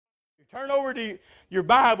Turn over to your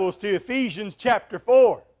Bibles to Ephesians chapter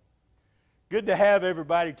 4. Good to have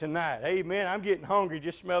everybody tonight. Amen. I'm getting hungry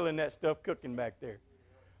just smelling that stuff cooking back there.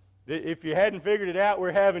 If you hadn't figured it out,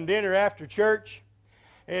 we're having dinner after church.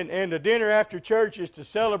 And the dinner after church is to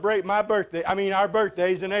celebrate my birthday. I mean, our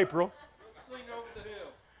birthdays in April. Sing over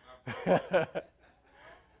the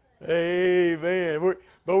hill. Amen.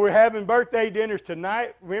 But we're having birthday dinners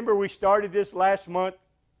tonight. Remember, we started this last month.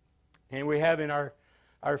 And we're having our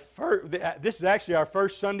first, this is actually our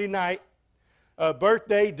first Sunday night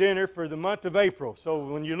birthday dinner for the month of April. So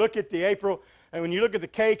when you look at the April, and when you look at the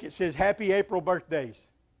cake, it says Happy April Birthdays.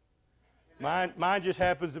 Mine just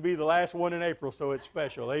happens to be the last one in April, so it's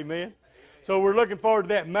special. Amen. So we're looking forward to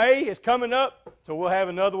that. May is coming up, so we'll have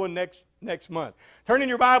another one next month. Turn in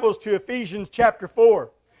your Bibles to Ephesians chapter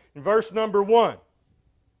 4, and verse number 1.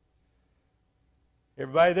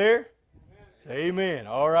 Everybody there? Say amen.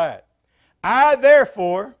 All right. I,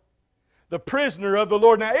 therefore, the prisoner of the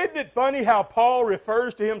Lord. Now, isn't it funny how Paul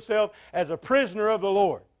refers to himself as a prisoner of the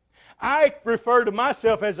Lord? I refer to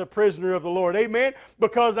myself as a prisoner of the Lord. Amen?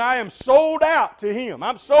 Because I am sold out to Him.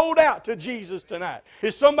 I'm sold out to Jesus tonight.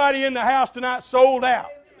 Is somebody in the house tonight sold out?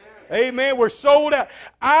 Amen. We're sold out.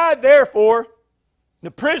 I, therefore, the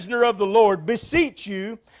prisoner of the Lord, beseech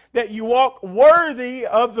you that you walk worthy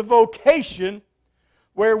of the vocation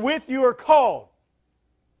wherewith you are called.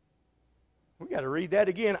 We got to read that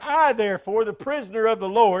again. I, therefore, the prisoner of the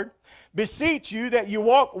Lord, beseech you that you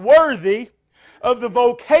walk worthy of the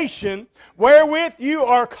vocation wherewith you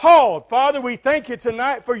are called. Father, we thank you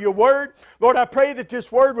tonight for your word. Lord, I pray that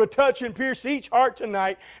this word would touch and pierce each heart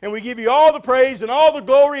tonight. And we give you all the praise and all the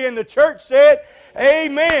glory. And the church said,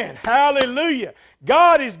 amen. Hallelujah.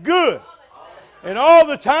 God is good. And all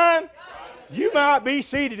the time, you might be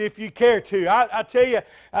seated if you care to. I tell you,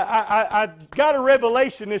 I got a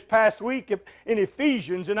revelation this past week in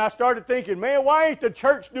Ephesians, and I started thinking, man, why ain't the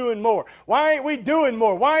church doing more? Why ain't we doing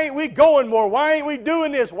more? Why ain't we going more? Why ain't we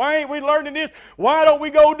doing this? Why ain't we learning this? Why don't we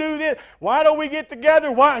go do this? Why don't we get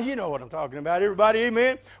together? Why? You know what I'm talking about, everybody,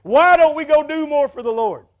 amen? Why don't we go do more for the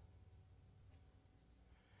Lord?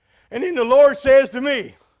 And then the Lord says to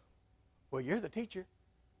me, well, you're the teacher.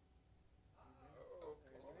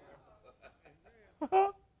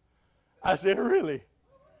 I said, really?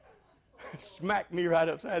 Smacked me right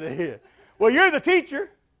upside the head. Well, you're the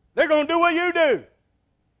teacher. They're going to do what you do.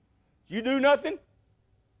 You do nothing?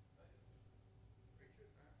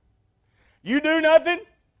 You do nothing?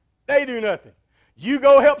 They do nothing. You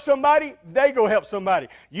go help somebody, they go help somebody.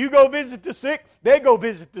 You go visit the sick, they go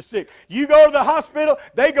visit the sick. You go to the hospital,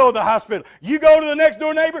 they go to the hospital. You go to the next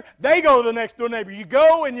door neighbor, they go to the next door neighbor. You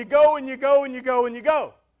go and you go and you go and you go and you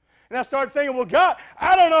go. And I started thinking, well, God,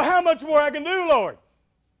 I don't know how much more I can do, Lord.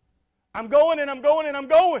 I'm going and I'm going and I'm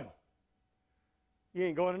going. You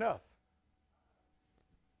ain't going enough.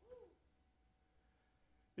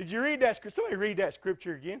 Did you read that? Somebody read that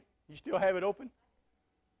scripture again. You still have it open?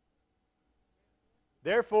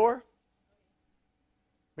 Therefore,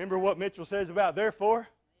 remember what Mitchell says about therefore?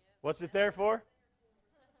 What's it there for?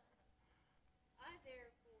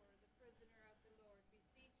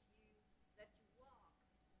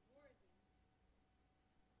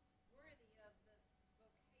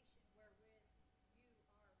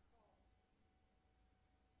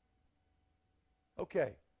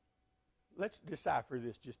 Okay, let's decipher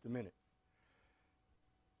this just a minute.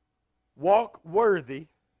 Walk worthy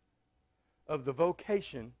of the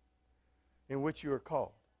vocation in which you are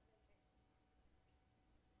called.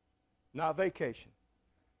 Not vacation,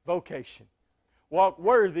 vocation. Walk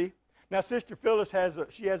worthy. Now, Sister Phyllis has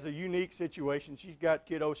a unique situation. She's got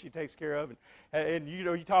kiddos she takes care of, and you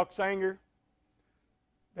know, you talk Sanger.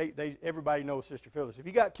 Everybody knows Sister Phyllis. If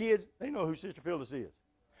you got kids, they know who Sister Phyllis is.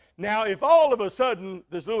 Now, if all of a sudden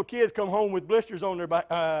this little kids come home with blisters on their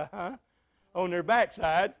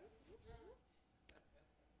backside,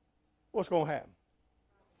 what's going to happen?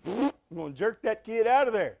 I'm going to jerk that kid out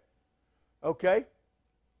of there. Okay?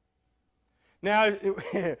 Now,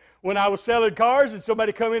 when I was selling cars and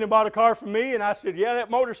somebody come in and bought a car from me, and I said, yeah,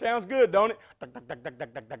 that motor sounds good, don't it?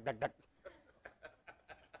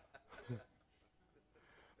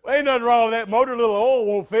 Well, ain't nothing wrong with that motor. A little oil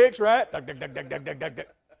won't fix, right?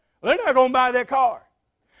 They're not going to buy that car.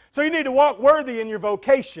 So you need to walk worthy in your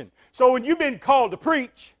vocation. So when you've been called to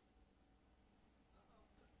preach,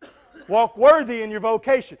 walk worthy in your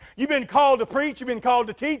vocation. You've been called to preach, you've been called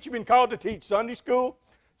to teach, you've been called to teach Sunday school.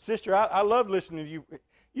 Sister, I love listening to you.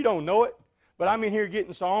 You don't know it, but I'm in here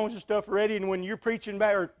getting songs and stuff ready, and when you're preaching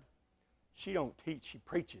back, or she don't teach, she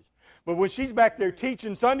preaches. But when she's back there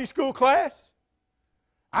teaching Sunday school class,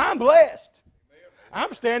 I'm blessed.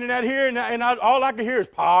 I'm standing out here, and all I can hear is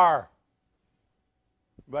power,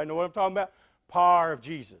 Everybody know what I'm talking about? Power of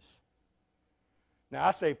Jesus. Now,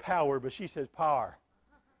 I say power, but she says power.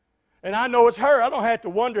 And I know it's her. I don't have to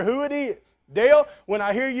wonder who it is. Dale, when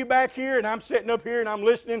I hear you back here and I'm sitting up here and I'm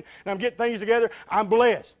listening and I'm getting things together, I'm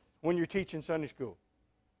blessed when you're teaching Sunday school.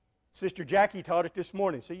 Sister Jackie taught it this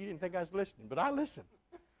morning, so you didn't think I was listening, but I listened.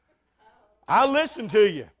 I listened to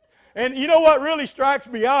you. And you know what really strikes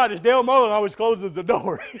me odd is Dale Mullen always closes the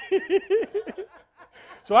door.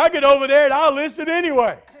 So I get over there and I'll listen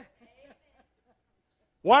anyway.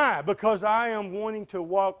 Why? Because I am wanting to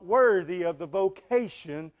walk worthy of the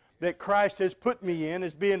vocation that Christ has put me in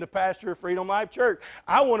as being the pastor of Freedom Life Church.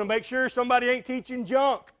 I want to make sure somebody ain't teaching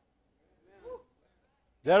junk.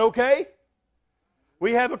 Is that okay?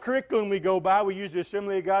 We have a curriculum we go by. We use the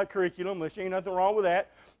Assembly of God curriculum, which ain't nothing wrong with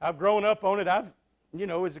that. I've grown up on it. As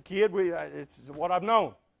a kid, it's what I've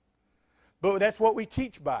known. But that's what we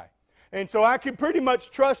teach by. And so I can pretty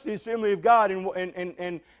much trust the Assembly of God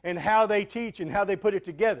and how they teach and how they put it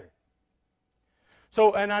together.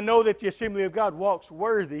 So, and I know that the Assembly of God walks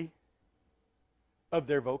worthy of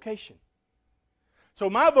their vocation. So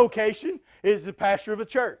my vocation is the pastor of a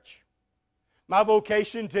church. My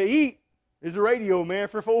vocation to eat is a radio man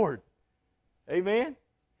for Ford. Amen?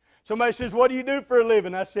 Somebody says, what do you do for a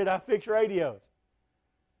living? I said, I fix radios.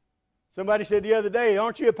 Somebody said the other day,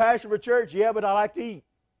 aren't you a pastor of a church? Yeah, but I like to eat.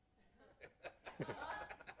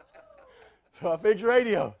 So I fix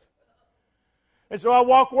radios. And so I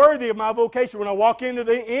walk worthy of my vocation. When I walk into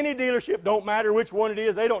any dealership, don't matter which one it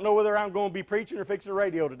is, they don't know whether I'm going to be preaching or fixing a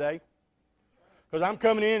radio today. Because I'm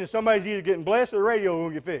coming in and somebody's either getting blessed or the radio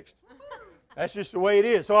will get fixed. That's just the way it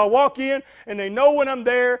is. So I walk in and they know when I'm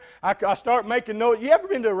there. I start making notes. You ever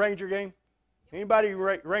been to a Ranger game? Anybody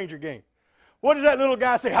Ranger game? What does that little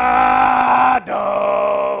guy say? Hot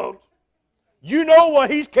dogs. You know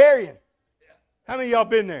what he's carrying. How many of y'all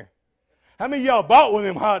been there? How many of y'all bought one of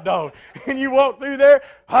them hot dogs? And you walk through there,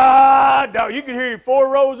 hot dog. You can hear him 4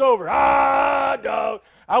 rows over. Hot dog.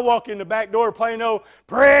 I walk in the back door playing no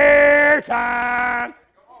prayer time.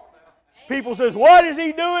 People says, what is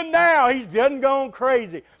he doing now? He's done gone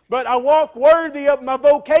crazy. But I walk worthy of my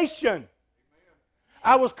vocation.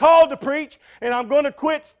 I was called to preach, and I'm going to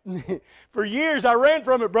quit. For years I ran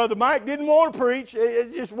from it. Brother Mike didn't want to preach.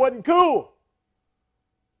 It just wasn't cool.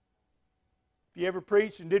 If you ever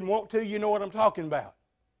preached and didn't want to, you know what I'm talking about.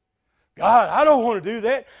 God, I don't want to do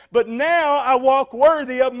that. But now I walk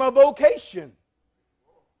worthy of my vocation.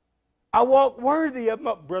 I walk worthy of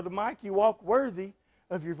my... Brother Mike, you walk worthy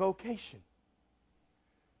of your vocation.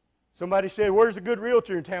 Somebody said, where's a good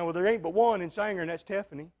realtor in town? Well, there ain't but one in Sanger, and that's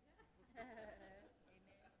Tiffany.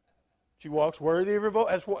 She walks worthy of her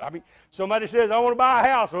vocation. That's what, somebody says, I want to buy a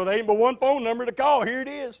house. Well, there ain't but one phone number to call. Here it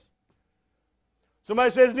is.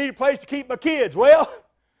 Somebody says, I need a place to keep my kids. Well,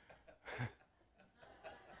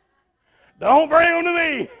 don't bring them to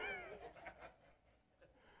me.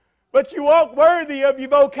 But you walk worthy of your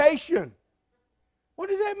vocation. What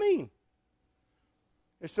does that mean?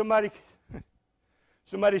 If somebody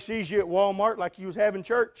sees you at Walmart like you was having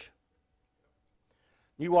church,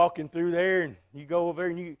 you walking through there and you go over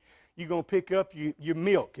there and you're going to pick up your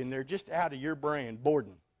milk and they're just out of your brand,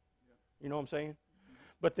 Borden. You know what I'm saying?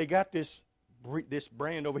 But they got this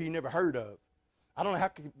brand over here you never heard of. I don't know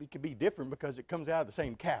how it could be different because it comes out of the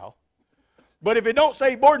same cow. But if it don't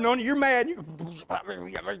say Borden on it, you're mad. You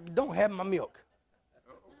don't have my milk.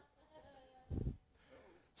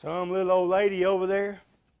 Some little old lady over there,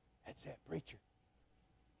 that's that preacher.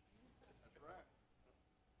 That's right.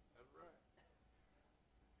 That's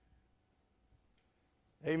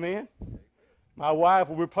right. Amen. My wife,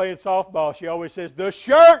 when we're playing softball, she always says, the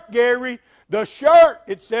shirt, Gary, the shirt.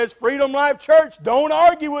 It says Freedom Life Church. Don't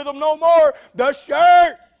argue with them no more. The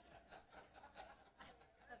shirt.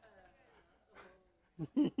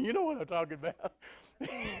 You know what I'm talking about.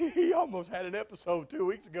 He almost had an episode 2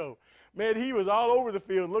 weeks ago. Man, he was all over the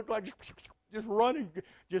field. Looked like just running,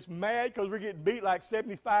 just mad because we're getting beat like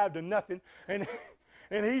 75-0.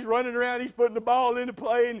 And he's running around, he's putting the ball into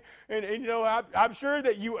play, and you know, I'm sure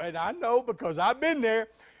that you, and I know because I've been there,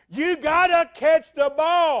 you got to catch the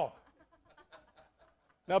ball.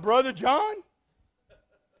 Now, Brother John,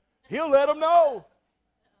 he'll let them know.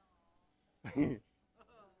 He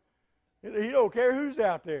don't care who's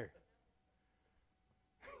out there.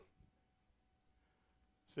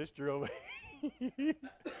 Sister over here,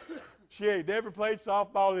 she ain't never played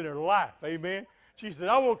softball in her life, amen. She said,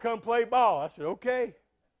 I want to come play ball. I said, okay.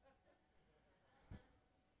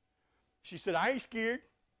 She said, I ain't scared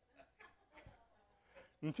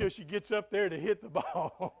until she gets up there to hit the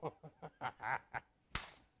ball.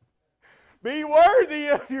 Be worthy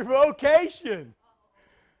of your vocation.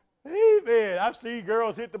 Amen. I've seen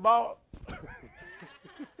girls hit the ball.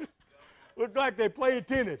 Look like they playing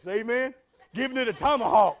tennis. Amen. Giving it a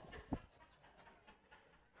tomahawk.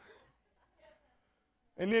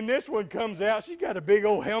 And then this one comes out. She's got a big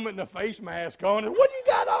old helmet and a face mask on. And what do you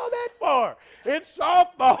got all that for? It's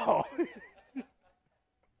softball.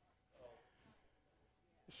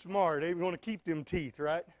 Smart. They want to keep them teeth,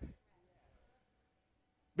 right?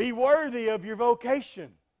 Be worthy of your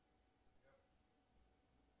vocation.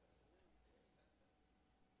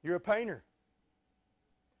 You're a painter.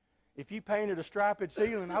 If you painted a striped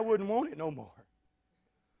ceiling, I wouldn't want it no more.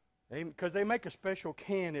 Because they make a special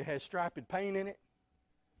can that has striped paint in it.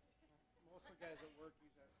 Most of the guys at work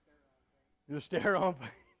use that stare-on paint. The stare-on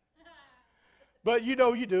paint. But you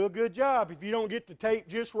know you do a good job. If you don't get the tape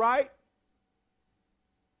just right,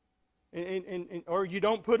 or you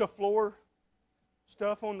don't put a floor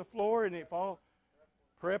stuff on the floor and it falls,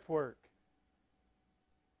 prep work.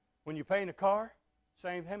 When you paint a car,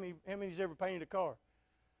 same. How many's ever painted a car?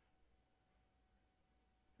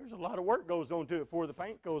 There's a lot of work goes on to it before the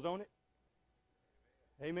paint goes on it.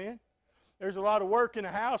 Amen. There's a lot of work in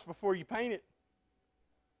a house before you paint it.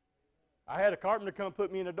 I had a carpenter come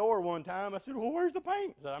put me in a door one time. I said, well, where's the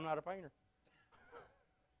paint? He said, I'm not a painter.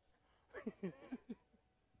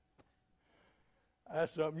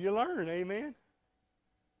 That's something you learn, amen.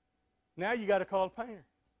 Now you got to call a painter.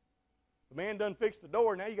 The man done fixed the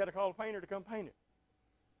door, now you got to call a painter to come paint it.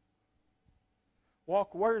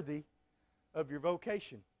 Walk worthy of your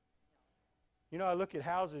vocation. You know, I look at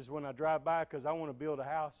houses when I drive by because I want to build a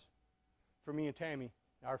house for me and Tammy,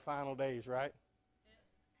 our final days, right?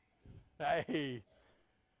 Hey,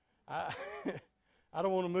 I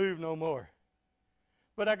don't want to move no more.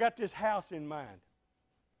 But I got this house in mind.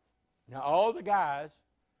 Now, all the guys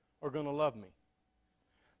are going to love me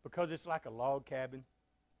because it's like a log cabin,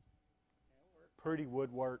 pretty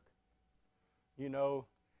woodwork. You know,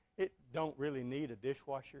 it don't really need a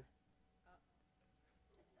dishwasher.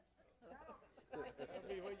 That'll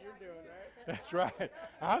be what you're doing, right? That's right.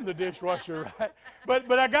 I'm the dishwasher, right?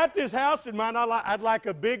 But I got this house in mind. I'd like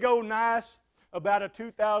a big old nice, about a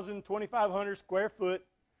 2,000, 2,500 square foot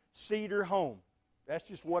cedar home. That's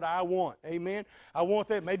just what I want. Amen. I want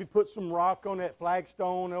that. Maybe put some rock on that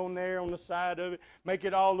flagstone on there on the side of it. Make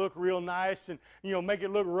it all look real nice and, you know, make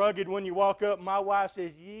it look rugged when you walk up. My wife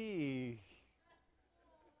says, yee.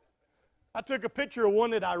 I took a picture of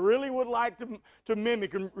one that I really would like to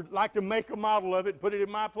mimic and like to make a model of it and put it in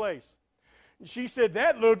my place. And she said,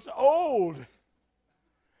 that looks old.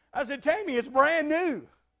 I said, Tammy, it's brand new.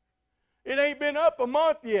 It ain't been up a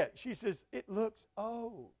month yet. She says, it looks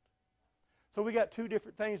old. So we got two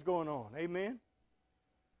different things going on. Amen?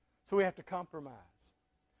 So we have to compromise.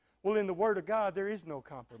 Well, in the Word of God, there is no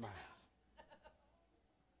compromise.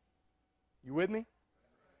 You with me?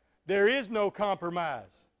 There is no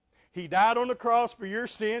compromise. He died on the cross for your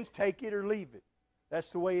sins. Take it or leave it. That's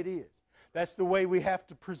the way it is. That's the way we have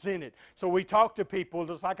to present it. So we talk to people,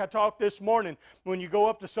 just like I talked this morning, when you go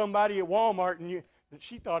up to somebody at Walmart and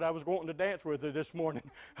she thought I was wanting to dance with her this morning.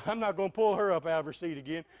 I'm not going to pull her up out of her seat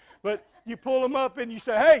again. But you pull them up and you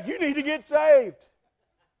say, hey, you need to get saved.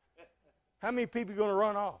 How many people are going to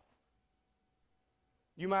run off?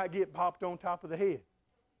 You might get popped on top of the head.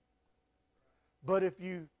 But if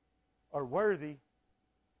you are worthy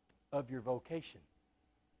of your vocation.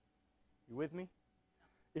 You with me?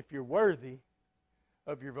 If you're worthy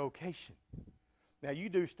of your vocation. Now, you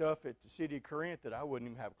do stuff at the city of Corinth that I wouldn't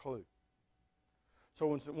even have a clue.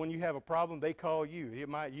 So when you have a problem, they call you. It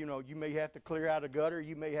might, you know, you may have to clear out a gutter,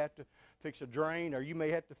 you may have to fix a drain, or you may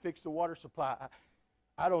have to fix the water supply.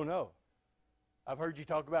 I don't know. I've heard you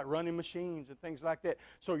talk about running machines and things like that.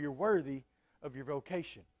 So you're worthy of your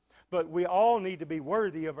vocation. But we all need to be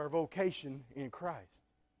worthy of our vocation in Christ.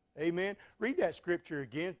 Amen. Read that scripture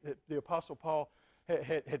again that the Apostle Paul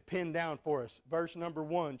had pinned down for us. Verse number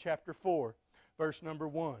 1, chapter 4, verse number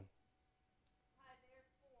 1.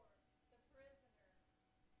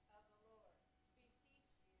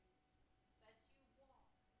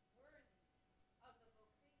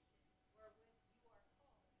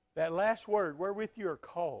 That last word, wherewith you are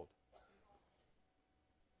called.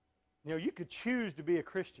 You know, you could choose to be a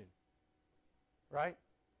Christian, right?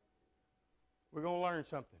 We're going to learn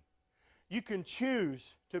something. You can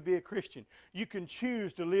choose to be a Christian. You can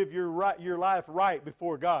choose to live your life right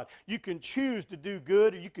before God. You can choose to do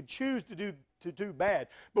good, or you can choose to do bad.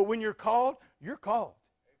 But when you're called, you're called.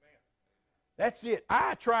 Amen. That's it.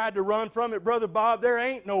 I tried to run from it, Brother Bob. There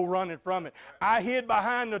ain't no running from it. I hid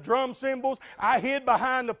behind the drum cymbals. I hid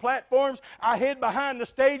behind the platforms. I hid behind the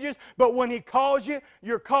stages. But when He calls you,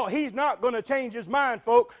 you're called. He's not going to change His mind,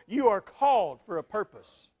 folk. You are called for a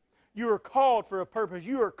purpose. You are called for a purpose.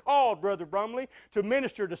 You are called, Brother Brumley, to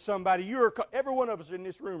minister to somebody. Every one of us in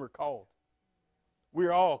this room are called.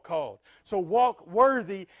 We're all called. So walk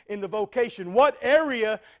worthy in the vocation. What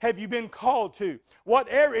area have you been called to? What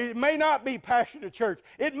area? It may not be passion of church.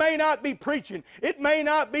 It may not be preaching. It may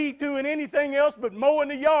not be doing anything else but mowing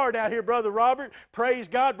the yard out here, Brother Robert. Praise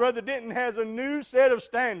God, Brother Denton has a new set of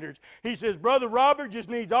standards. He says, Brother Robert just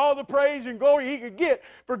needs all the praise and glory he could get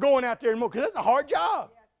for going out there and mow, because that's a hard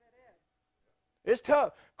job. Yes, it is. It's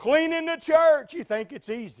tough. Cleaning the church, you think it's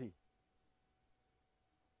easy.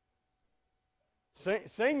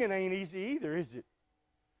 Singing ain't easy either, is it?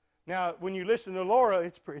 Now, when you listen to Laura,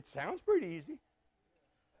 it sounds pretty easy.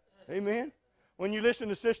 Amen. When you listen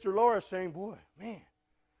to Sister Laura sing, boy, man,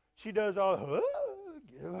 she does all,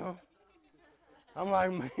 you know. I'm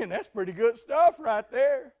like, man, that's pretty good stuff right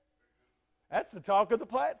there. That's the talk of the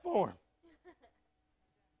platform.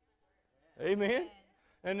 Amen.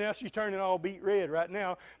 And now she's turning all beet red right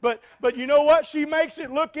now. But you know what? She makes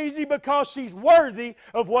it look easy because she's worthy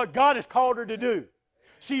of what God has called her to do.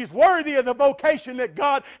 She's worthy of the vocation that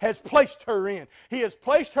God has placed her in. He has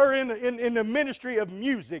placed her in the ministry of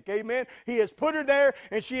music. Amen. He has put her there,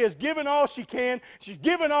 and she has given all she can. She's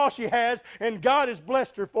given all she has, and God has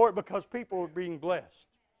blessed her for it because people are being blessed.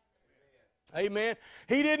 Amen.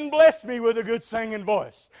 He didn't bless me with a good singing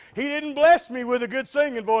voice. He didn't bless me with a good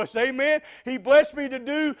singing voice. Amen. He blessed me to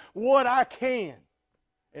do what I can.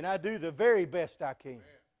 And I do the very best I can.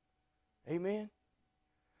 Amen.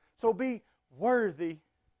 So be worthy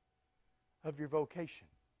of your vocation.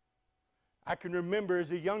 I can remember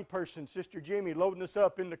as a young person, Sister Jimmy loading us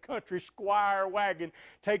up in the country squire wagon,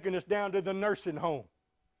 taking us down to the nursing home.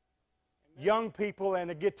 Amen. Young people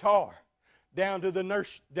and a guitar. Down to the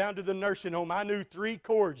nursing home. I knew 3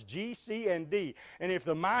 chords, G, C, and D. And if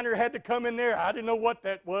the minor had to come in there, I didn't know what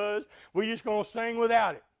that was. We're just going to sing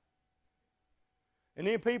without it. And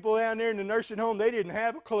then people down there in the nursing home, they didn't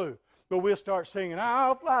have a clue. But we'll start singing,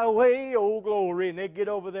 I'll fly away, oh glory. And they get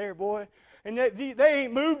over there, boy. And they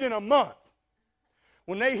ain't moved in a month.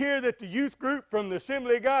 When they hear that the youth group from the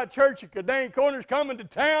Assembly of God Church at Cadane Corners coming to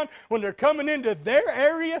town, when they're coming into their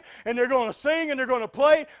area and they're going to sing and they're going to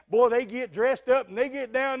play, boy, they get dressed up and they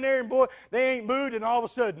get down there and, boy, they ain't moved, and all of a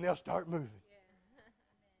sudden they'll start moving.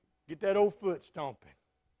 Get that old foot stomping.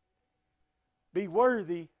 Be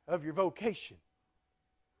worthy of your vocation.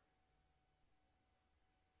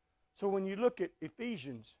 So when you look at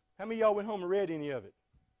Ephesians, how many of y'all went home and read any of it?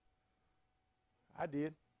 I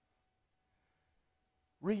did.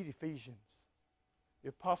 Read Ephesians. The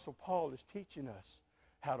Apostle Paul is teaching us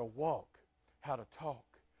how to walk, how to talk,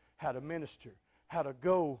 how to minister, how to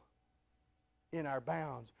go in our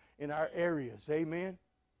bounds, in our areas. Amen?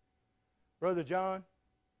 Brother John,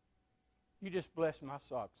 you just blessed my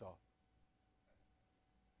socks off.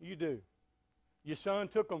 You do. Your son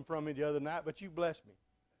took them from me the other night, but you blessed me.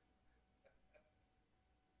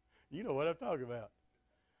 You know what I'm talking about.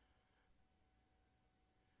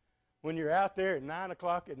 When you're out there at 9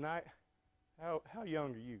 o'clock at night, how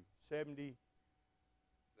young are you? 70?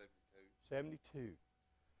 72. 72.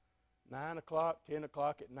 9 o'clock, 10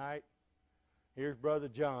 o'clock at night. Here's Brother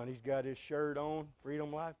John. He's got his shirt on,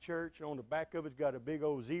 Freedom Life Church. On the back of it's got a big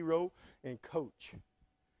old 0 and Coach.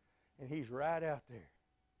 And he's right out there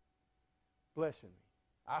blessing me.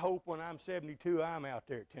 I hope when I'm 72, I'm out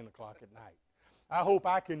there at 10 o'clock at night. I hope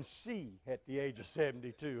I can see at the age of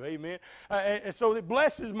 72. Amen. And so it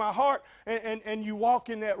blesses my heart. And you walk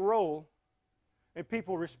in that role, and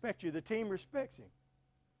people respect you. The team respects him.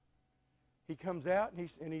 He comes out,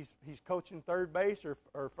 and he's coaching third base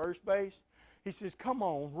or first base. He says, come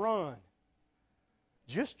on, run.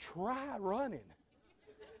 Just try running.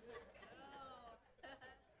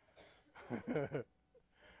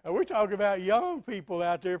 And we're talking about young people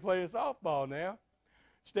out there playing softball now.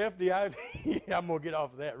 Stephanie, I'm going to get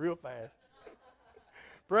off of that real fast.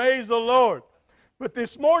 Praise the Lord. But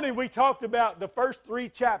this morning we talked about the first 3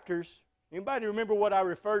 chapters. Anybody remember what I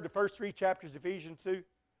referred the first 3 chapters of Ephesians to?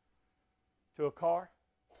 To a car,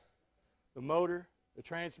 the motor, the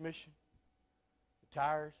transmission, the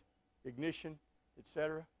tires, ignition,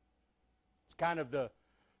 etc. It's kind of the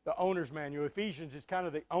owner's manual. Ephesians is kind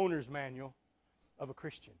of the owner's manual of a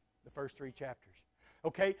Christian, the first 3 chapters.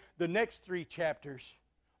 Okay, the next 3 chapters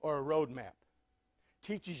are a roadmap.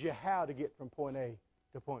 Teaches you how to get from point A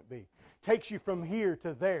to point B. Takes you from here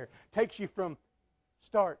to there. Takes you from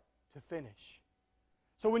start to finish.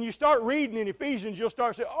 So when you start reading in Ephesians, you'll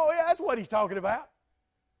start saying, oh yeah, that's what he's talking about.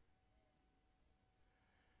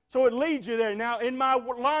 So it leads you there. Now, in my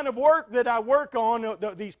line of work that I work on,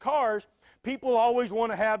 these cars, people always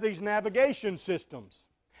want to have these navigation systems.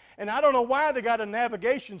 And I don't know why they got a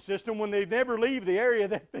navigation system when they never leave the area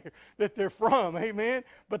that they're from. Amen?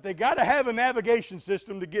 But they got to have a navigation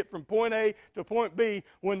system to get from point A to point B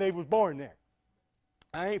when they was born there.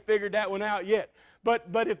 I ain't figured that one out yet. But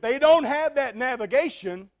if they don't have that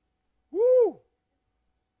navigation, whoo,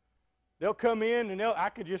 they'll come in and I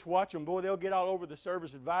could just watch them. Boy, they'll get all over the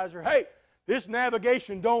service advisor. Hey, this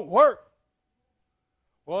navigation don't work.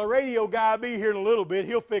 Well, a radio guy will be here in a little bit.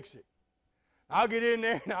 He'll fix it. I'll get in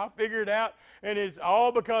there and I'll figure it out. And it's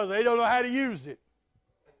all because they don't know how to use it.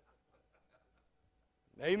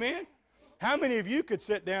 Amen? How many of you could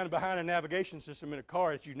sit down behind a navigation system in a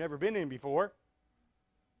car that you've never been in before?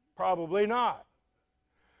 Probably not.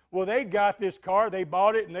 Well, they got this car, they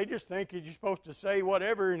bought it, and they just think you're supposed to say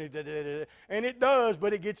whatever, and it does,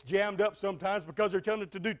 but it gets jammed up sometimes because they're telling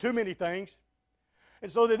it to do too many things.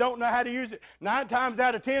 And so they don't know how to use it. 9 times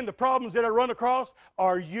out of 10, the problems that I run across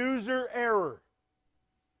are user error.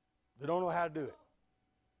 They don't know how to do it.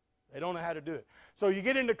 They don't know how to do it. So you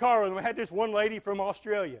get in the car with them. I had this one lady from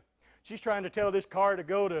Australia. She's trying to tell this car to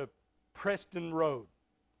go to Preston Road.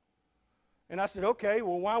 And I said, okay,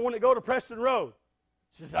 well, why won't it go to Preston Road?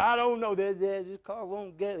 She says, I don't know. This car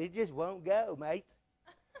won't go. It just won't go, mate.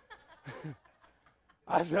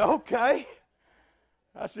 I said, okay.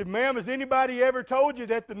 I said, ma'am, has anybody ever told you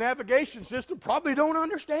that the navigation system probably don't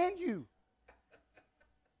understand you?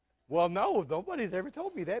 Well, no, nobody's ever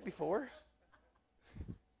told me that before.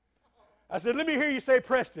 I said, let me hear you say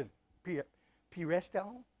Preston.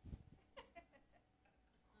 Preston?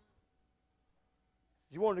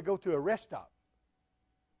 You wanted to go to a rest stop.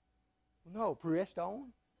 No,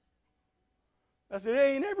 Preston. I said,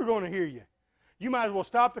 they ain't ever going to hear you. You might as well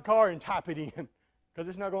stop the car and type it in because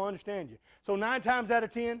it's not going to understand you. So 9 times out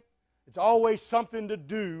of 10, it's always something to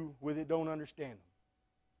do with it don't understand them.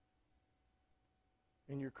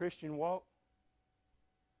 In your Christian walk,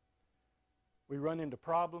 we run into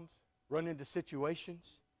problems, run into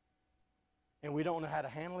situations, and we don't know how to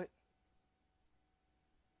handle it.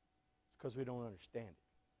 It's because we don't understand it.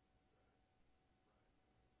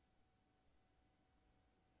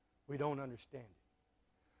 We don't understand it.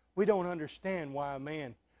 We don't understand why a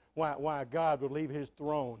man, why God would leave His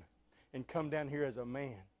throne and come down here as a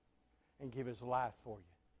man and give His life for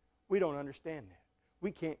you. We don't understand that.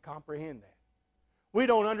 We can't comprehend that. We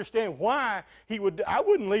don't understand why He would. I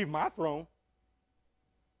wouldn't leave my throne.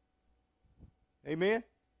 Amen?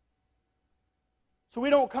 So we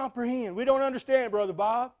don't comprehend. We don't understand, Brother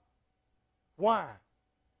Bob. Why?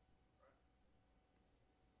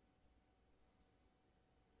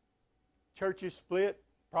 Churches split,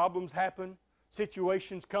 problems happen,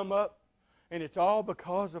 situations come up, and it's all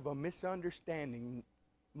because of a misunderstanding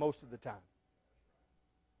most of the time.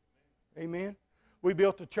 Amen? We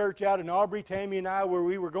built a church out in Aubrey, Tammy and I, where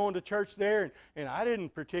we were going to church there, and I didn't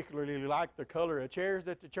particularly like the color of chairs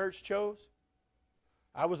that the church chose.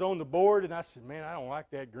 I was on the board, and I said, man, I don't like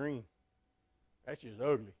that green. That's just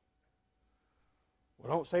ugly.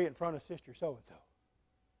 Well, don't say it in front of Sister so-and-so.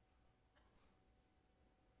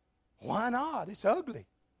 Why not? It's ugly.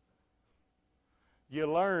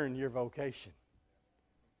 You learn your vocation.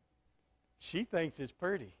 She thinks it's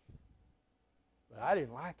pretty, but I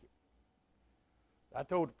didn't like it. I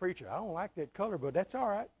told the preacher, I don't like that color, but that's all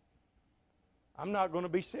right. I'm not going to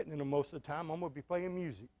be sitting in them most of the time. I'm going to be playing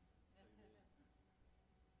music.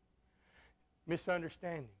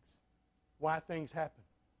 Misunderstandings. Why things happen.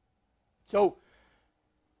 So,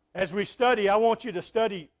 as we study, I want you to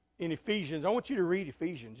study in Ephesians. I want you to read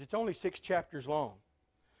Ephesians. It's only 6 chapters long.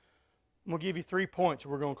 I'm going to give you 3 points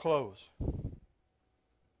and we're going to close.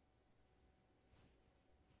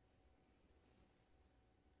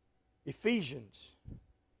 Ephesians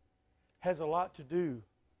has a lot to do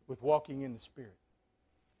with walking in the Spirit.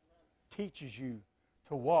 Teaches you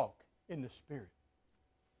to walk in the Spirit.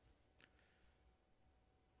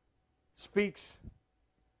 Speaks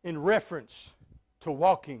in reference to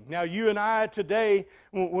walking. Now, you and I today,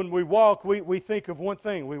 when we walk, we think of one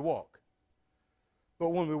thing, we walk. But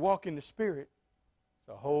when we walk in the Spirit, it's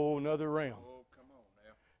a whole nother realm.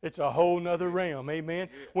 It's a whole nother realm, amen?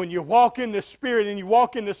 Yeah. When you walk in the Spirit and you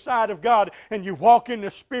walk in the sight of God and you walk in the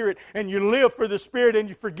Spirit and you live for the Spirit and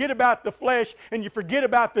you forget about the flesh and you forget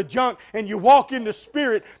about the junk and you walk in the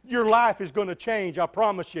Spirit, your life is going to change, I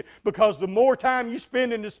promise you. Because the more time you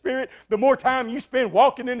spend in the Spirit, the more time you spend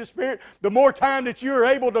walking in the Spirit, the more time that you're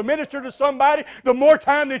able to minister to somebody, the more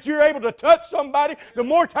time that you're able to touch somebody, the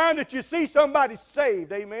more time that you see somebody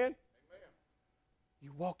saved, amen? Amen.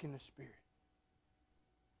 You walk in the Spirit.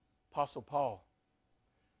 Apostle Paul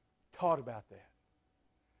taught about that.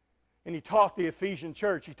 And he taught the Ephesian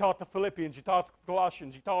church. He taught the Philippians. He taught the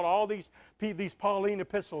Colossians. He taught all these Pauline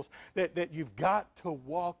epistles that you've got to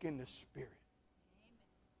walk in the Spirit.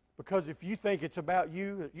 Because if you think it's about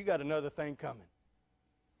you, you got another thing coming.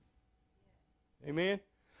 Amen?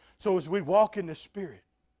 So as we walk in the Spirit,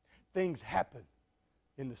 things happen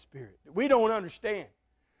in the Spirit. We don't understand.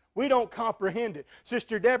 We don't comprehend it.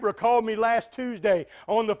 Sister Deborah called me last Tuesday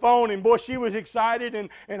on the phone, and boy, she was excited,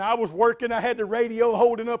 and I was working. I had the radio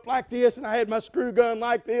holding up like this, and I had my screw gun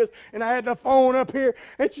like this, and I had the phone up here.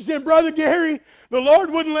 And she said, Brother Gary, the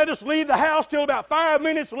Lord wouldn't let us leave the house till about 5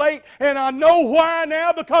 minutes late, and I know why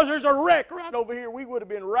now, because there's a wreck right over here we would have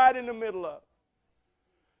been right in the middle of.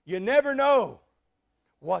 You never know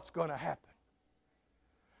what's going to happen.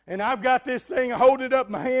 And I've got this thing, I hold it up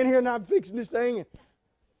in my hand here, and I'm fixing this thing, and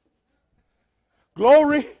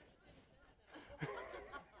glory.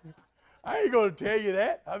 I ain't going to tell you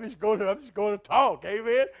that. I'm just going to talk.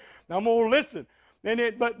 Amen. I'm going to listen. And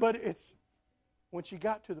but it's when she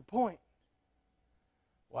got to the point,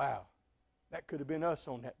 wow, that could have been us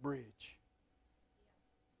on that bridge.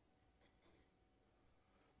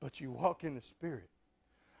 But you walk in the Spirit.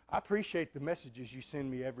 I appreciate the messages you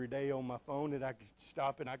send me every day on my phone that I can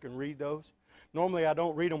stop and I can read those. Normally I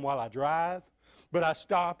don't read them while I drive, but I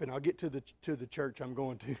stop and I'll get to the church I'm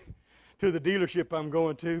going to the dealership I'm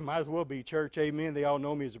going to. Might as well be church, amen. They all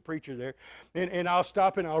know me as a preacher there. And I'll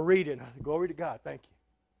stop and I'll read it. And I say, glory to God, thank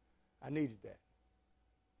you. I needed that.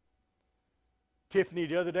 Tiffany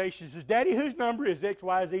the other day, she says, Daddy, whose number is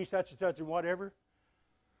XYZ, such and such and whatever?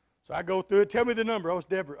 So I go through it. Tell me the number. Oh, it's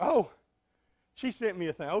Deborah. Oh. She sent me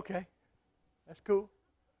a thing. Okay, that's cool.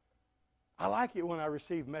 I like it when I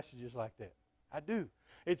receive messages like that. I do.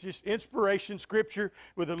 It's just inspiration, scripture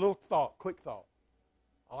with a little thought, quick thought.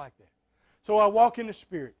 I like that. So I walk in the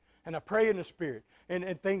Spirit, and I pray in the Spirit,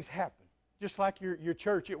 and things happen. Just like your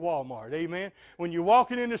church at Walmart, amen? When you're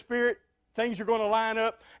walking in the Spirit, things are going to line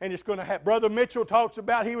up, and it's going to happen. Brother Mitchell talks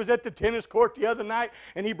about he was at the tennis court the other night,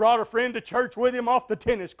 and he brought a friend to church with him off the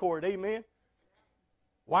tennis court, amen?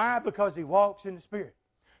 Why? Because he walks in the Spirit.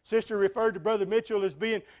 Sister referred to Brother Mitchell as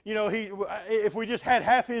being, you know, if we just had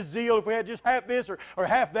half his zeal, if we had just half this or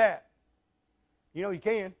half that. You know, you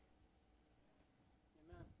can.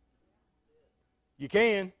 You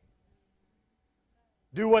can.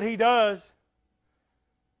 Do what he does.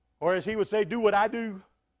 Or as he would say, do what I do.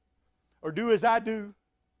 Or do as I do.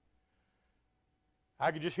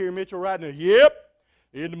 I could just hear Mitchell writing, yep,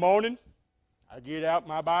 in the morning, I get out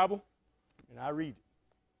my Bible and I read it.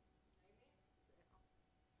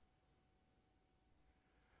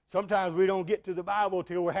 Sometimes we don't get to the Bible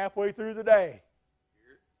till we're halfway through the day.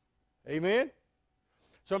 Amen?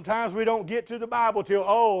 Sometimes we don't get to the Bible till,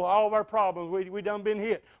 all of our problems, we done been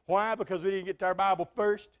hit. Why? Because we didn't get to our Bible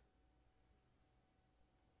first.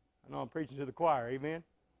 I know I'm preaching to the choir, amen?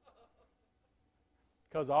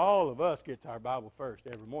 Because all of us get to our Bible first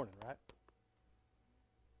every morning, right?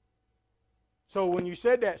 So when you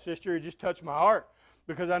said that, sister, it just touched my heart.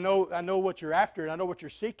 Because I know what you're after, and I know what you're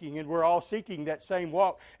seeking, and we're all seeking that same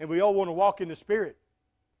walk, and we all want to walk in the Spirit.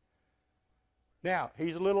 Now,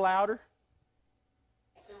 he's a little louder.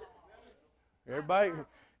 Everybody,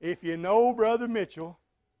 if you know Brother Mitchell,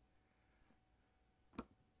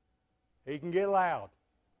 he can get loud.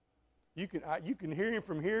 You can hear him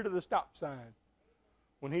from here to the stop sign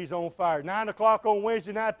when he's on fire. 9 o'clock on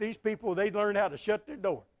Wednesday night, these people, they learn how to shut their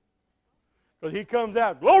door. Because he comes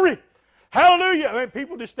out, glory! Hallelujah! I mean,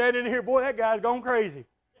 people just standing in here, boy, that guy's gone crazy.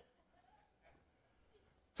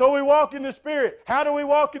 So we walk in the Spirit. How do we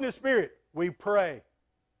walk in the Spirit? We pray.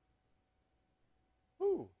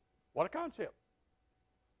 Ooh, what a concept.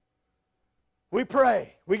 We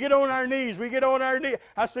pray. We get on our knees. We get on our knees.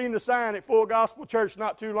 I seen the sign at Full Gospel Church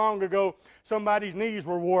not too long ago. Somebody's knees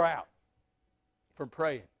were wore out from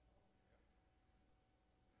praying.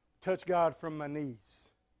 Touch God from my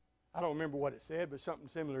knees. I don't remember what it said, but something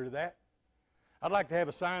similar to that. I'd like to have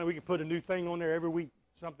a sign we could put a new thing on there every week,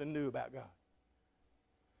 something new about God.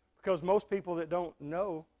 Because most people that don't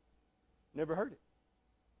know never heard it.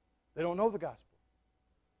 They don't know the gospel.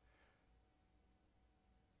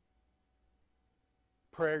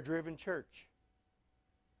 Prayer-driven church.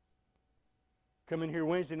 Come in here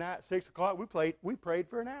Wednesday night, 6 o'clock, we prayed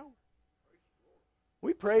for an hour.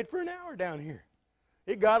 We prayed for an hour down here.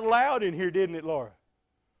 It got loud in here, didn't it, Laura?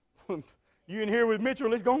 You in here with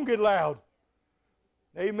Mitchell, it's going to get loud.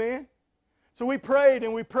 Amen? So we prayed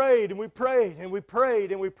and we prayed and we prayed and we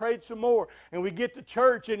prayed and we prayed some more. And we get to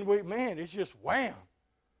church and it's just wham.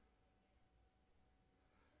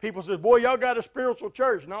 People say, boy, y'all got a spiritual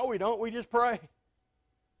church. No, we don't. We just pray.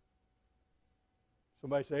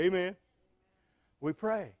 Somebody say amen. We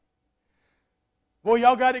pray. Boy,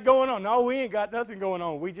 y'all got it going on. No, we ain't got nothing going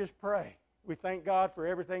on. We just pray. We thank God for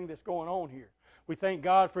everything that's going on here. We thank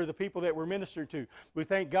God for the people that we're ministering to. We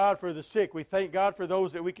thank God for the sick. We thank God for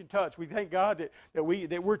those that we can touch. We thank God that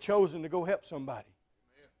we're chosen to go help somebody.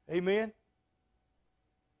 Amen? Amen?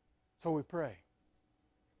 So we pray.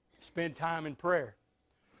 Spend time in prayer.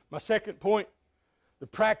 My second point, the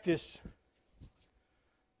practice.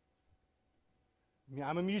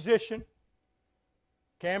 I'm a musician.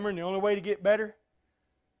 Cameron, the only way to get better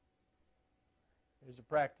is to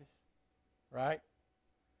practice. Right?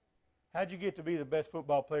 How'd you get to be the best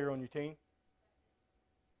football player on your team?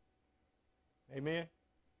 Amen?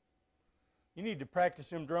 You need to practice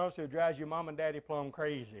them drums so it drives your mom and daddy plumb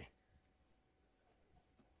crazy.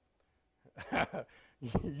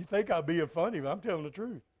 You think I'm being funny, but I'm telling the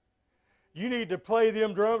truth. You need to play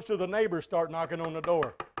them drums till the neighbors start knocking on the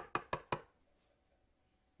door.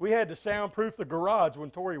 We had to soundproof the garage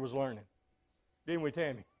when Tori was learning. Didn't we,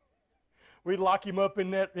 Tammy? We'd lock him up in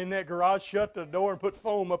that garage, shut the door, and put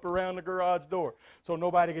foam up around the garage door so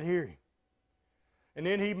nobody could hear him. And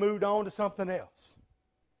then he moved on to something else.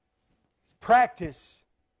 Practice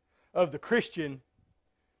of the Christian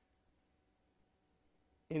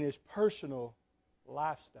in his personal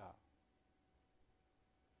lifestyle.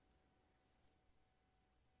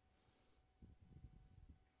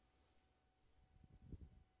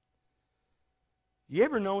 You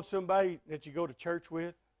ever known somebody that you go to church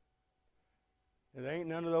with? There ain't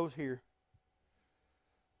none of those here.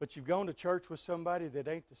 But you've gone to church with somebody that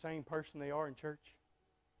ain't the same person they are in church?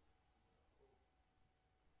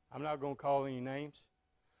 I'm not going to call any names,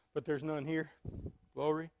 but there's none here.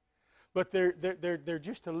 Glory. But they're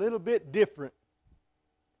just a little bit different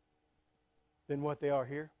than what they are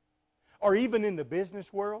here. Or even in the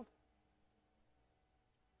business world.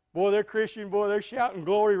 Boy, they're Christian. Boy, they're shouting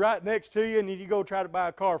glory right next to you, and then you go try to buy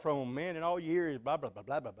a car from them, man, and all you hear is blah, blah, blah,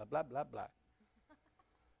 blah, blah, blah, blah, blah, blah.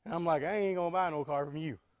 And I'm like, I ain't going to buy no car from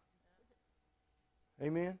you.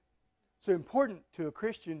 Amen? It's important to a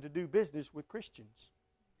Christian to do business with Christians.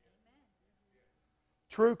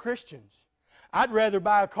 True Christians. I'd rather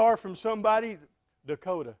buy a car from somebody,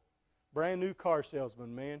 Dakota, brand new car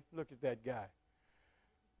salesman, man. Look at that guy.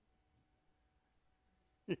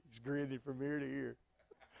 He's grinning from ear to ear.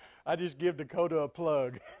 I just give Dakota a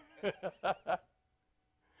plug.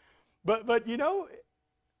 But you know,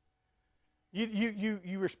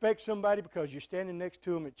 you respect somebody because you're standing next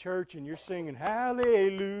to them at church and you're singing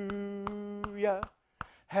hallelujah,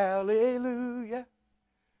 hallelujah.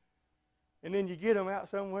 And then you get them out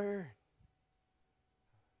somewhere,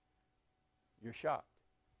 you're shocked.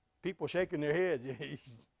 People shaking their heads.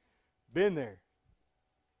 Been there.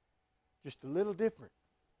 Just a little different.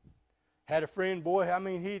 Had a friend, boy, I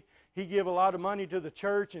mean, he give a lot of money to the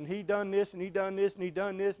church, and he done this, and he done this, and he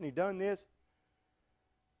done this, and he done this.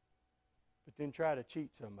 But then try to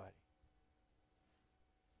cheat somebody.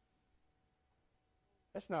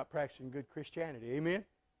 That's not practicing good Christianity. Amen?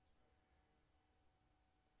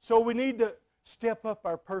 So we need to step up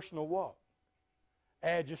our personal walk.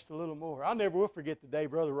 Add just a little more. I'll never will forget the day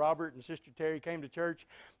Brother Robert and Sister Terry came to church,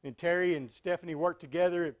 and Terry and Stephanie worked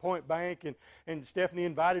together at Point Bank, and Stephanie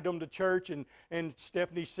invited them to church, and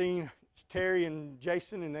Stephanie seen Terry and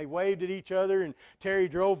Jason, and they waved at each other, and Terry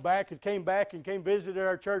drove back and came visited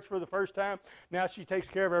our church for the first time. Now she takes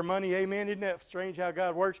care of our money. Amen. Isn't that strange how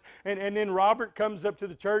God works? And then Robert comes up to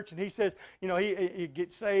the church, and he says, you know, he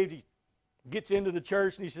gets saved. He gets into the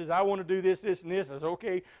church, and he says, I want to do this, this, and this. I said,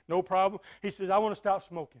 okay, no problem. He says, I want to stop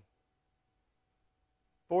smoking.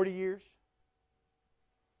 40 years.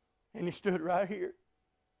 And he stood right here.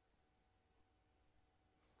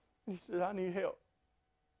 And he said, I need help.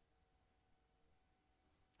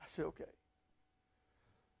 I said, okay.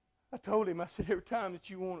 I told him, I said, every time that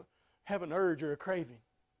you want to have an urge or a craving,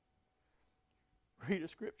 read a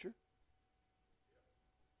scripture.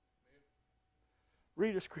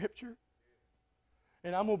 Read a scripture.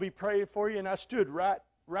 And I'm going to be praying for you. And I stood right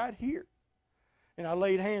here. And I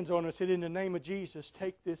laid hands on him and said, in the name of Jesus,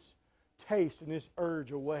 take this taste and this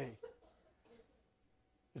urge away.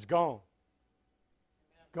 It's gone.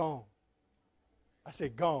 Gone. I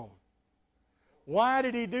said, gone. Why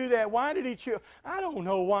did he do that? Why did he choose? I don't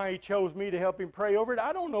know why he chose me to help him pray over it.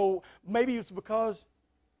 I don't know. Maybe it's because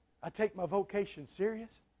I take my vocation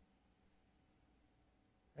serious.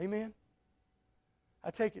 Amen. I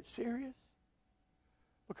take it serious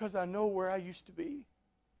because I know where I used to be.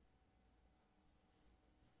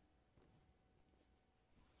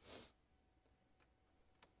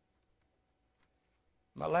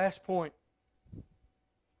 My last point.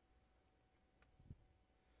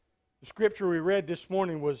 The scripture we read this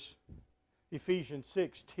morning was Ephesians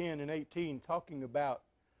 6, 10 and 18, talking about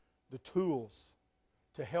the tools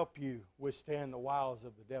to help you withstand the wiles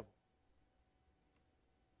of the devil.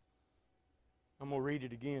 I'm going to read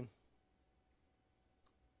it again.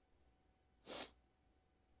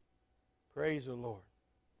 Praise the Lord.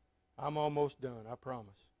 I'm almost done, I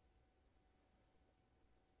promise.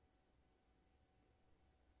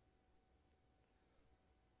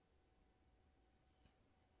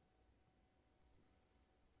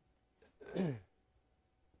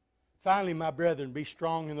 Finally, my brethren, be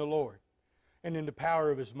strong in the Lord and in the power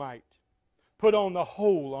of His might. Put on the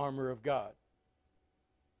whole armor of God,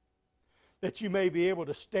 that you may be able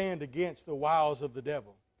to stand against the wiles of the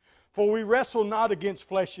devil. For we wrestle not against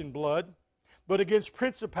flesh and blood, but against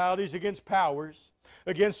principalities, against powers,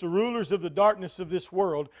 against the rulers of the darkness of this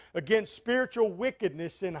world, against spiritual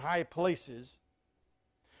wickedness in high places.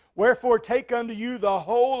 Wherefore take unto you the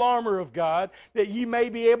whole armor of God, that ye may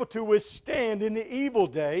be able to withstand in the evil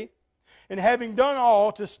day. And having done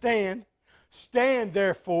all to stand, stand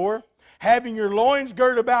therefore, having your loins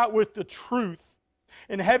girt about with the truth,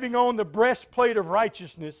 and having on the breastplate of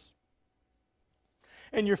righteousness,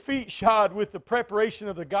 and your feet shod with the preparation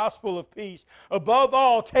of the gospel of peace. Above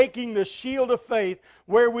all, taking the shield of faith,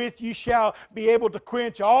 wherewith you shall be able to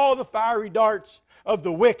quench all the fiery darts of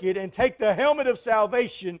the wicked, and take the helmet of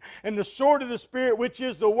salvation and the sword of the Spirit, which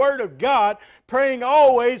is the Word of God, praying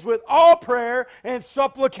always with all prayer and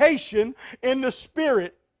supplication in the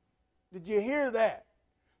Spirit. Did you hear that?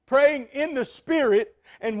 Praying in the Spirit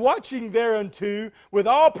and watching thereunto with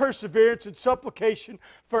all perseverance and supplication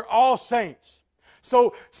for all saints.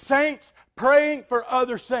 So, saints praying for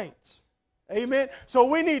other saints. Amen. So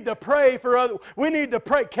we need to pray for other. We need to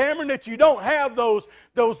pray, Cameron, that you don't have those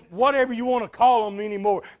whatever you want to call them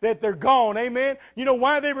anymore, that they're gone. Amen. You know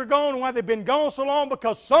why they were gone and why they've been gone so long?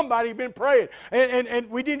 Because somebody been praying. And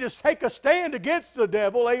we need to take a stand against the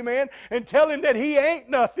devil, amen, and tell him that he ain't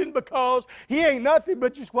nothing, because he ain't nothing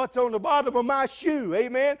but just what's on the bottom of my shoe.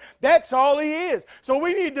 Amen. That's all he is. So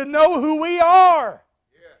we need to know who we are.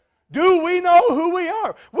 Do we know who we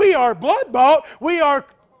are? We are blood-bought. We are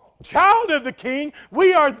child of the King.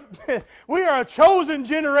 We are a chosen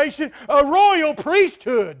generation, a royal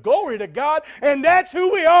priesthood. Glory to God. And that's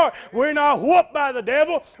who we are. We're not whooped by the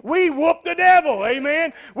devil. We whoop the devil.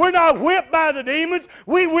 Amen. We're not whipped by the demons.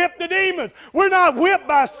 We whip the demons. We're not whipped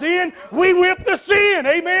by sin. We whip the sin.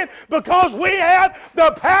 Amen. Because we have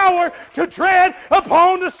the power to tread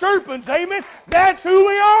upon the serpents. Amen. That's who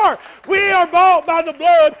we are. We are bought by the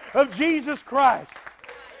blood of Jesus Christ.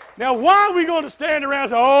 Now, why are we going to stand around and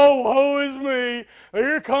say, oh, woe is me,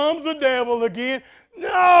 here comes the devil again?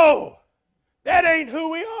 No, that ain't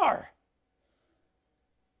who we are.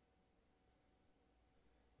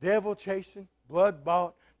 Devil chasing, blood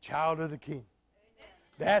bought, child of the King.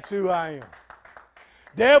 That's who I am.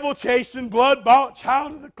 Devil chasing, blood bought,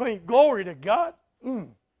 child of the King. Glory to God.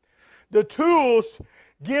 The tools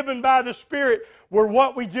given by the Spirit were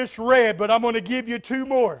what we just read, but I'm going to give you two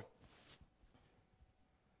more.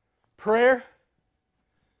 Prayer.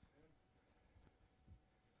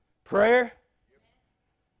 Prayer.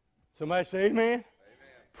 Somebody say amen. Amen.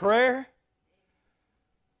 Prayer.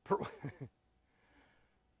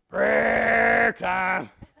 Prayer time.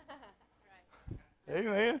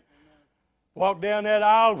 Amen. Walk down that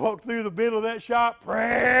aisle, walk through the middle of that shop.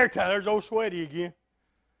 Prayer time. There's old Sweaty again.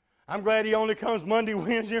 I'm glad he only comes Monday,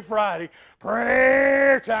 Wednesday, and Friday.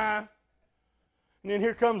 Prayer time. And then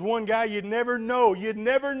here comes one guy you'd never know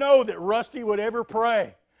that Rusty would ever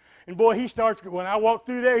pray. And boy, when I walk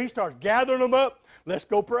through there, he starts gathering them up. Let's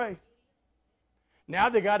go pray. Now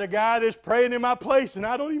they got a guy that's praying in my place, and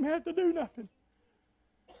I don't even have to do nothing.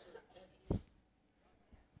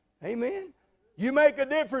 Amen. You make a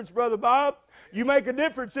difference, Brother Bob. You make a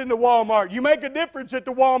difference in the Walmart. You make a difference at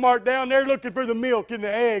the Walmart down there looking for the milk and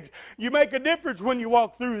the eggs. You make a difference when you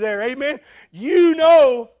walk through there. Amen. You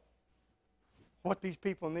know what these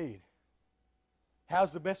people need.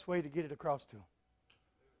 How's the best way to get it across to them?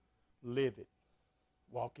 Live it.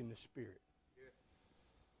 Walk in the Spirit.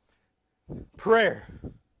 Prayer.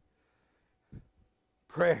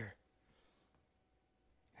 Prayer.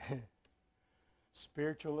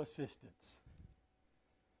 Spiritual assistance.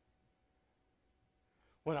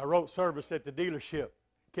 When I wrote service at the dealership,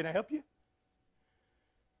 can I help you?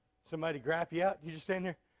 Somebody grab you out, you just stand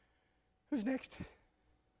there. Who's next?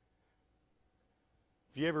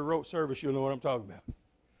 If you ever wrote service, you'll know what I'm talking about.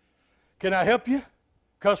 Can I help you?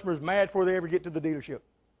 Customer's mad before they ever get to the dealership.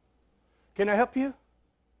 Can I help you?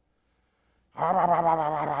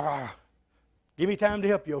 Give me time to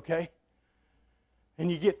help you, okay?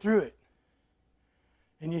 And you get through it.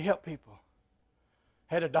 And you help people.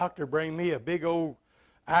 Had a doctor bring me a big old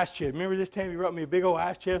ice chest. Remember this time he brought me a big old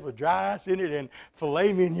ice chest with dry ice in it and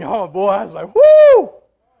filet mignon. Boy, I was like, whoo!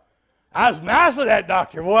 I was nice with that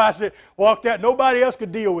doctor. Boy, I said, walked out. Nobody else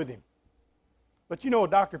could deal with him. But you know, a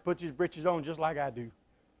doctor puts his britches on just like I do.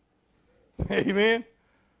 Amen?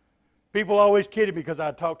 People always kidded me because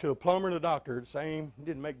I talked to a plumber and a doctor. The same. It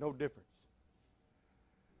didn't make no difference.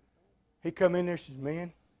 He come in there and says,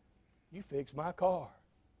 man, you fixed my car.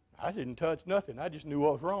 I didn't touch nothing. I just knew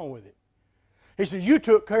what was wrong with it. He said, you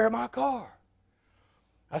took care of my car.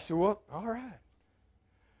 I said, well, all right.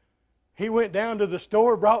 He went down to the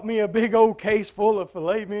store, brought me a big old case full of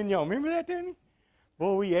filet mignon. Remember that, didn't he?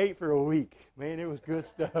 Boy, we ate for a week. Man, it was good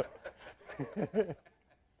stuff.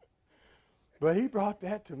 But he brought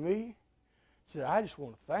that to me. He said, I just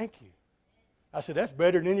want to thank you. I said, that's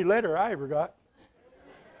better than any letter I ever got.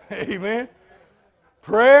 Amen.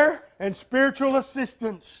 Prayer and spiritual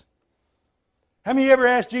assistance. How many of you ever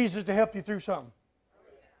asked Jesus to help you through something?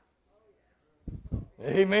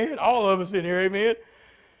 Amen. All of us in here, amen.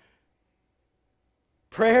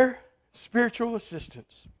 Prayer, spiritual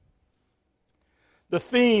assistance. The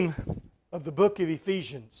theme of the book of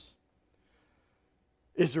Ephesians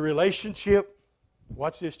is the relationship,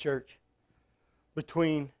 watch this, church,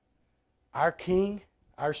 between our King,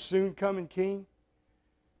 our soon-coming King,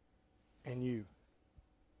 and you.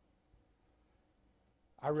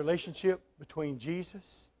 Our relationship between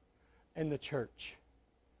Jesus and the church.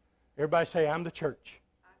 Everybody say, I'm the church.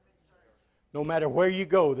 No matter where you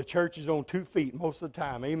go, the church is on 2 feet most of the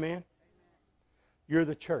time. Amen? You're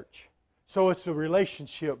the church. So it's a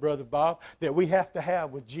relationship, Brother Bob, that we have to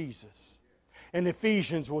have with Jesus. And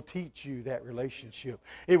Ephesians will teach you that relationship.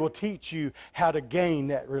 It will teach you how to gain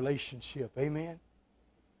that relationship. Amen?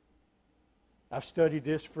 I've studied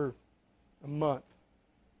this for a month.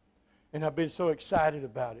 And I've been so excited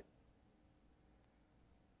about it.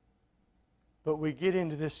 But we get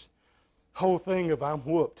into this whole thing of I'm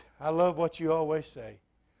whooped. I love what you always say.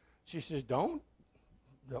 She says, don't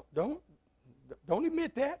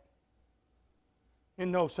admit that.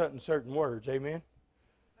 In no certain words. Amen.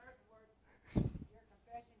 Certain words. Your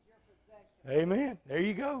confession's your possession. Amen. There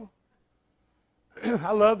you go.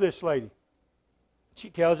 I love this lady. She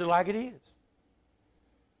tells it like it is.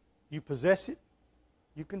 You possess it.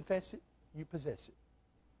 You confess it. You possess it.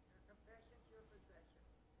 Your confession's your possession.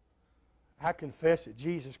 I confess that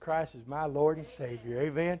Jesus Christ is my Lord and Savior.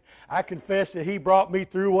 Amen. I confess that He brought me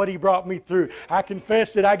through what He brought me through. I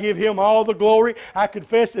confess that I give Him all the glory. I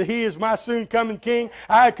confess that He is my soon-coming King.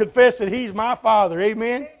 I confess that He's my Father.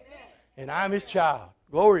 Amen. And I'm His child.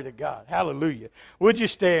 Glory to God. Hallelujah. Would you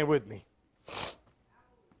stand with me?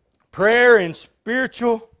 Prayer and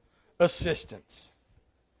spiritual assistance.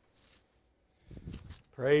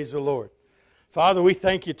 Praise the Lord. Father, we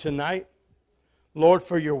thank you tonight, Lord,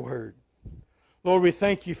 for your word. Lord, we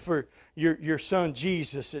thank you for your Son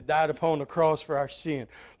Jesus that died upon the cross for our sin.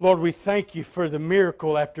 Lord, we thank you for the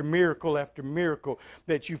miracle after miracle after miracle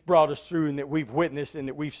that you've brought us through and that we've witnessed and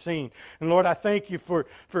that we've seen. And Lord, I thank you for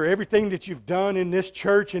everything that you've done in this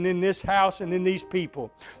church and in this house and in these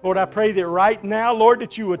people. Lord, I pray that right now, Lord,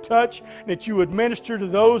 that you would touch, that you would minister to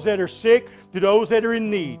those that are sick, to those that are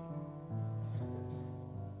in need.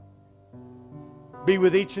 Be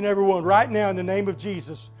with each and every one right now in the name of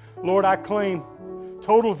Jesus. Lord, I claim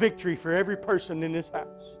total victory for every person in this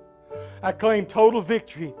house. I claim total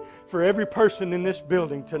victory for every person in this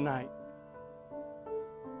building tonight.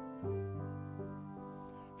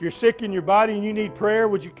 If you're sick in your body and you need prayer,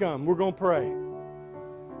 would you come? We're going to pray.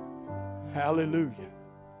 Hallelujah.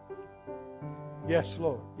 Yes,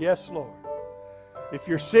 Lord. Yes, Lord. If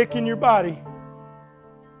you're sick in your body,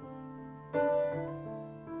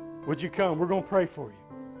 would you come? We're going to pray for you.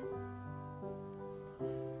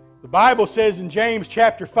 The Bible says in James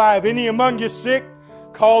chapter 5, any among you sick,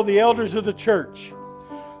 call the elders of the church.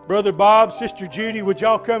 Brother Bob, Sister Judy, would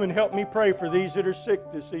y'all come and help me pray for these that are sick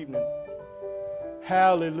this evening?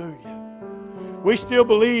 Hallelujah. We still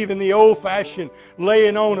believe in the old-fashioned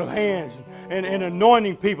laying on of hands and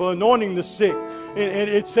anointing people, anointing the sick. And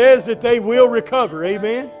it says that they will recover.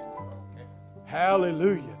 Amen?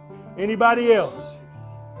 Hallelujah. Anybody else?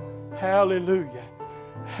 Hallelujah.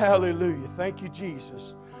 Hallelujah. Thank you,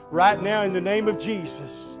 Jesus. Right now, in the name of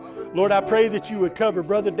Jesus, Lord, I pray that you would cover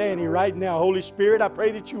Brother Danny right now. Holy Spirit, I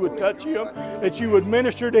pray that you would touch him, that you would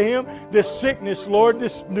minister to him. This sickness, Lord,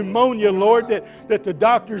 this pneumonia, Lord, that the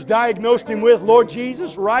doctors diagnosed him with, Lord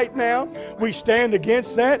Jesus, right now, we stand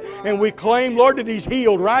against that and we claim, Lord, that he's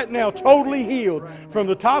healed right now, totally healed from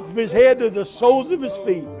the top of his head to the soles of his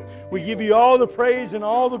feet. We give you all the praise and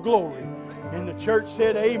all the glory. And the church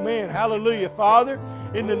said, amen. Hallelujah. Father,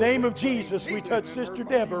 in the name of Jesus, we touch Sister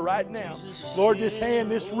Deborah right now. Lord, this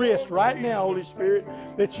hand, this wrist right now, Holy Spirit,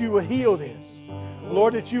 that you would heal this.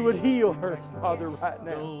 Lord, that you would heal her, Father, right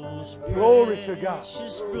now. Glory to God.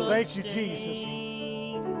 Thank you, Jesus.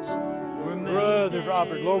 Brother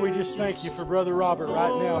Robert, Lord, we just thank you for Brother Robert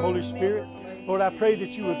right now, Holy Spirit. Lord, I pray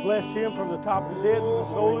that you would bless him from the top of his head to the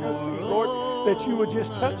sole of his feet, Lord, that you would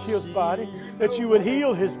just touch his body, that you would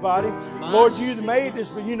heal his body. Lord, you made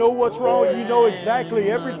this, but you know what's wrong. You know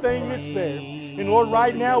exactly everything that's there. And Lord,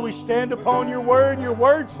 right now we stand upon your word. Your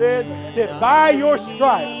word says that by your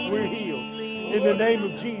stripes we're healed. In the name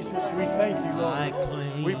of Jesus, we thank you,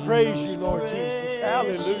 Lord. We praise you, Lord Jesus.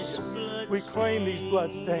 Hallelujah. We claim these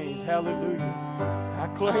blood stains. Hallelujah. I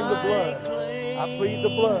claim the blood. I plead the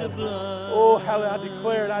blood. Oh, hallelujah. I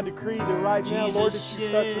declare and I decree that right now, Lord, that you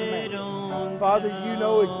touch her now. Father, you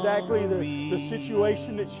know exactly the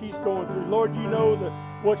situation that she's going through. Lord, you know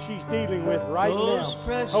what she's dealing with right now.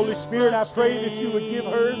 Holy Spirit, I pray that you would give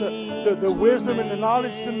her the wisdom and the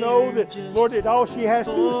knowledge to know that, Lord, that all she has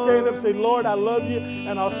to do is stand up and say, Lord, I love you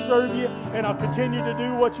and I'll serve you and I'll continue to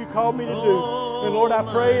do what you called me to do. And Lord, I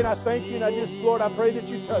pray and I thank you and Lord, I pray that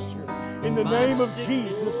you touch her. In the name of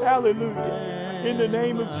Jesus, hallelujah. In the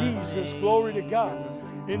name of Jesus, glory to God.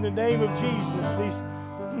 In the name of Jesus, these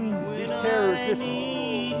terrorists,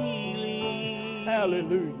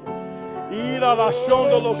 hallelujah.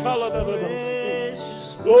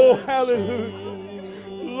 Oh, hallelujah.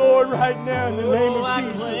 Lord, right now, in the name of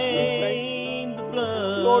Jesus, we thank you.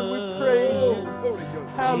 Lord, we praise you.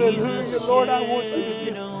 Hallelujah. Lord, I want you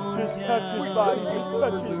to just touch his body, just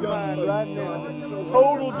touch his mind right now.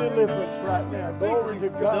 Total deliverance right now. Glory to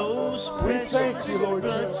God. We thank you, Lord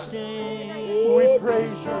Jesus. We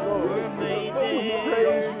praise you, Lord. We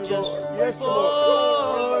praise you, Lord. Yes,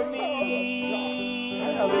 Lord.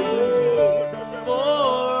 Hallelujah. For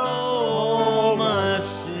all my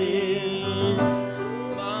sin,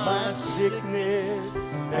 my sickness,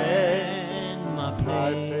 and my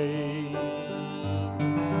pain.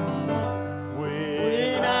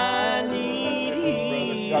 When I need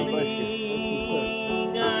healing,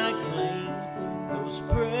 I claim those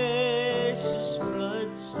precious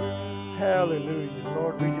bloodstains. Hallelujah.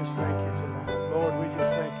 Lord, we just thank you tonight. Lord, we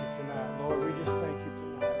just thank you tonight. Lord, we just thank you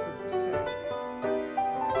tonight for this family.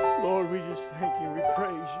 Lord, we just thank you. We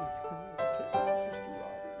praise you for Sister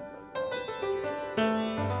Robert and Brother Robert, Sister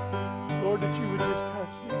Terry. Lord, that you would just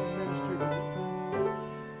touch them and minister to them.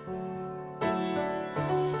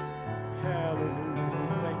 Hallelujah. We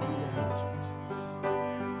thank you, Lord Jesus.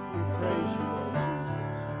 We praise you, Lord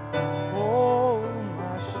Jesus. Oh,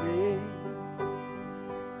 my shame,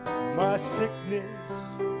 my sickness,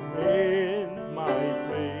 and my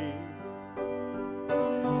pain.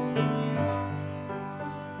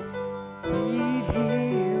 Need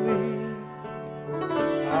healing,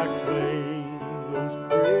 I claim those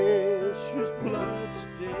precious blood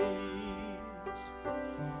stains.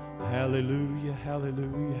 Hallelujah,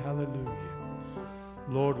 hallelujah, hallelujah.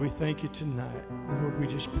 Lord, we thank you tonight. Lord, we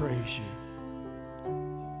just praise you.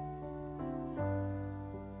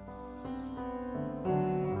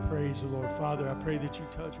 Praise the Lord. Father, I pray that you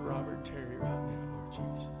touch Robert and Terry right now, Lord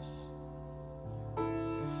Jesus.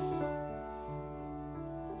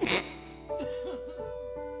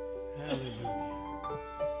 Hallelujah.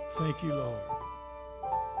 Thank you, Lord.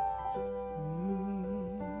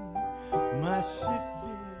 My sickness.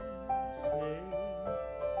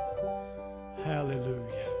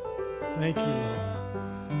 Hallelujah. Thank you,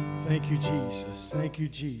 Lord. Thank you, Jesus. Thank you,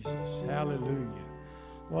 Jesus. Hallelujah.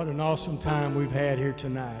 What an awesome time we've had here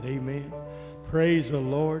tonight. Amen. Praise the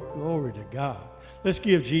Lord. Glory to God. Let's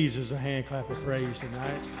give Jesus a hand clap of praise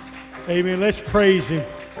tonight. Amen. Let's praise him.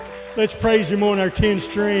 Let's praise him on our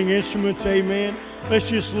 10-string instruments. Amen. Let's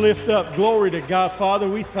just lift up. Glory to God. Father,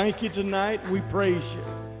 we thank you tonight. We praise you.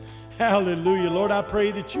 Hallelujah. Lord, I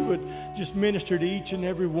pray that you would just minister to each and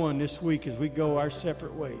every one this week as we go our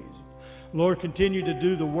separate ways. Lord, continue to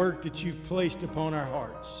do the work that you've placed upon our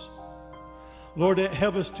hearts. Lord,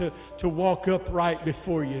 help us to walk upright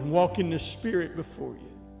before you and walk in the Spirit before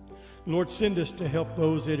you. Lord, send us to help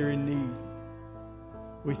those that are in need.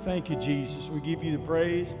 We thank you, Jesus. We give you the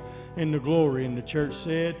praise and the glory. And the church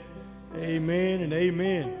said, amen and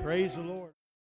amen. Praise the Lord.